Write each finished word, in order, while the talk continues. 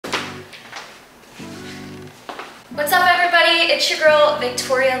What's up everybody? It's your girl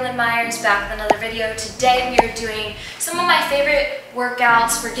Victoria Lynn Myers back with another video. Today we are doing some of my favorite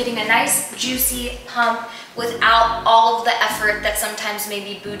workouts for getting a nice juicy pump without all of the effort that sometimes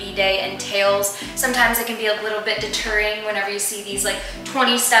maybe booty day entails. Sometimes it can be a little bit deterring whenever you see these like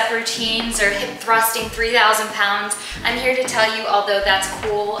 20-step routines or hip thrusting 3,000 pounds. I'm here to tell you, although that's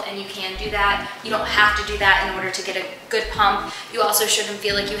cool and you can do that, you don't have to do that in order to get a good pump. You also shouldn't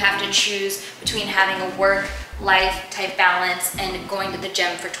feel like you have to choose between having a work-life type balance and going to the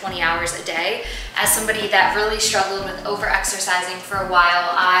gym for 20 hours a day. As somebody that really struggled with over-exercising for a while,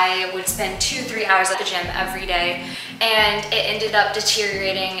 I would spend 2-3 hours at the gym every day, and it ended up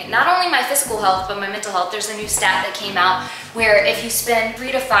deteriorating not only my physical health but my mental health. There's a new stat that came out where if you spend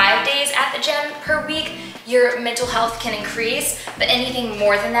 3 to 5 days at the gym per week, your mental health can increase, but anything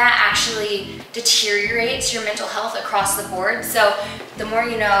more than that actually deteriorates your mental health across the board. So the more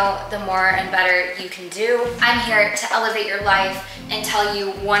you know, the more and better you can do. I'm here to elevate your life and tell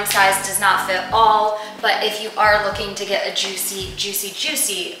you one size does not fit all, but if you are looking to get a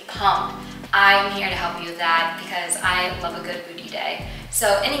juicy pump, I'm here to help you with that because I love a good booty day.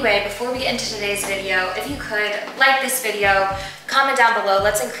 So anyway, before we get into today's video, if you could like this video, comment down below.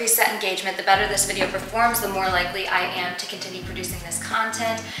 Let's increase that engagement. The better this video performs, the more likely I am to continue producing this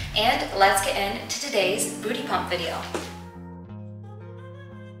content. And let's get into today's booty pump video.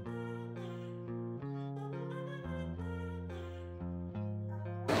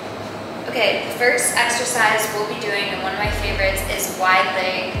 Okay, the first exercise we'll be doing, and one of my favorites, is wide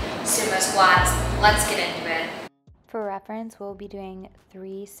leg sumo squats. Let's get into it. For reference, we'll be doing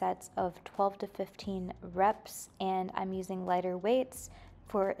 3 sets of 12 to 15 reps, and I'm using lighter weights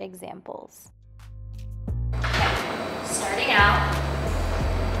for examples. Okay, starting out,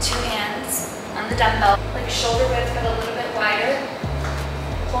 2 hands on the dumbbell, like shoulder width but a little bit wider.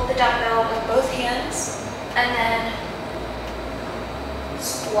 Hold the dumbbell with both hands, and then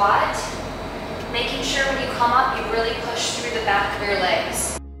squat, making sure when you come up, you really push through the back of your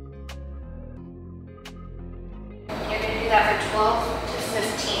legs. You're going to do that for 12 to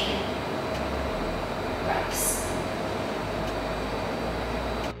 15 reps.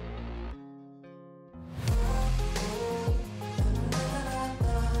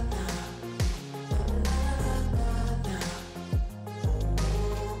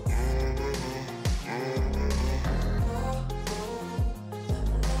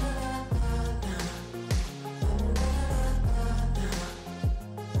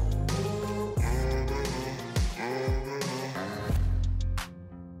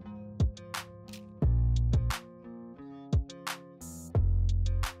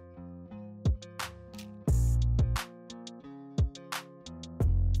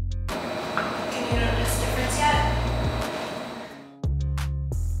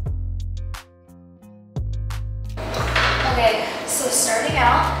 Okay, so starting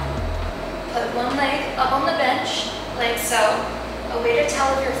out, put one leg up on the bench, like so. A way to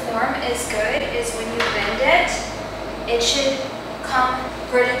tell if your form is good is when you bend it, it should come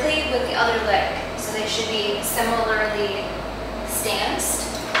vertically with the other leg. So they should be similarly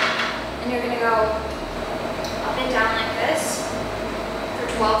stanced. And you're gonna go up and down like this for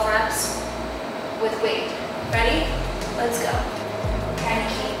 12 reps with weight. Ready? Let's go. Kind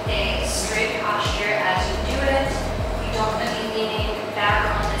of keep a straight posture as you do it. You don't want to be leaning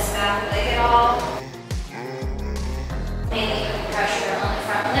back on this back leg at all. Mainly putting pressure on the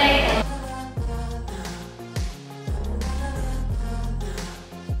front leg.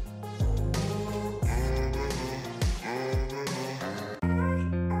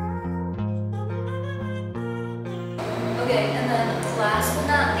 Okay, and then last but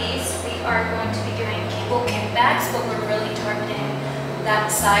not least, we are going to be doing cable kickbacks, but we're really targeting that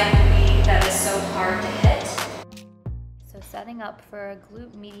side booty that is so hard to hit. Setting up for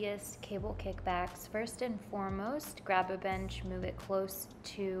glute medius cable kickbacks, first and foremost, grab a bench, move it close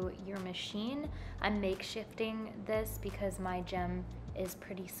to your machine. I'm makeshifting this because my gym is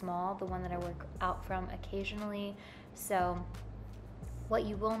pretty small, the one that I work out from occasionally. So what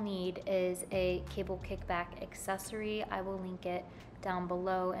you will need is a cable kickback accessory. I will link it down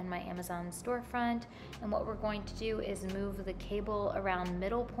below in my Amazon storefront. And what we're going to do is move the cable around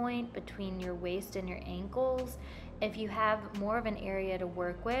middle point between your waist and your ankles. If you have more of an area to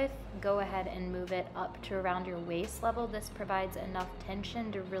work with, go ahead and move it up to around your waist level. This provides enough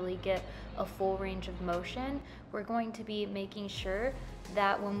tension to really get a full range of motion. We're going to be making sure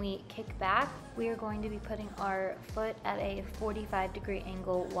that when we kick back, we are going to be putting our foot at a 45-degree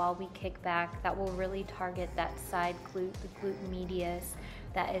angle while we kick back. That will really target that side glute, the glute medius,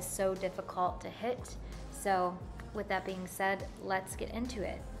 that is so difficult to hit. So with that being said, let's get into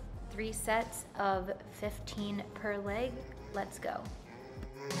it. 3 sets of 15 per leg. Let's go.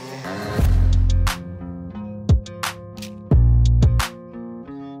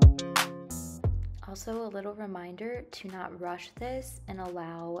 Also, a little reminder to not rush this and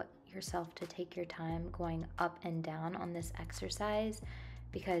allow yourself to take your time going up and down on this exercise,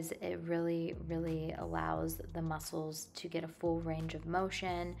 because it really allows the muscles to get a full range of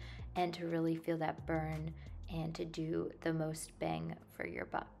motion and to really feel that burn and to do the most bang for your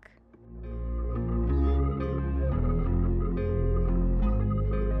buck.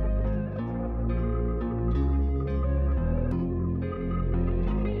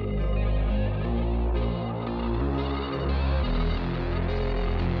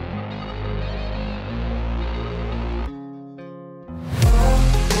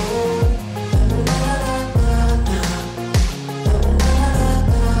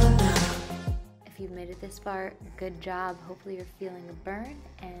 This far, good job. Hopefully you're feeling a burn,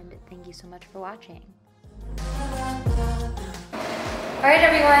 and thank you so much for watching. Alright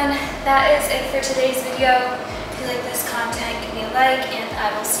everyone, that is it for today's video. If you like this content, give me a like, and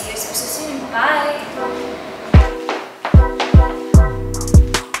I will see you so soon. Bye!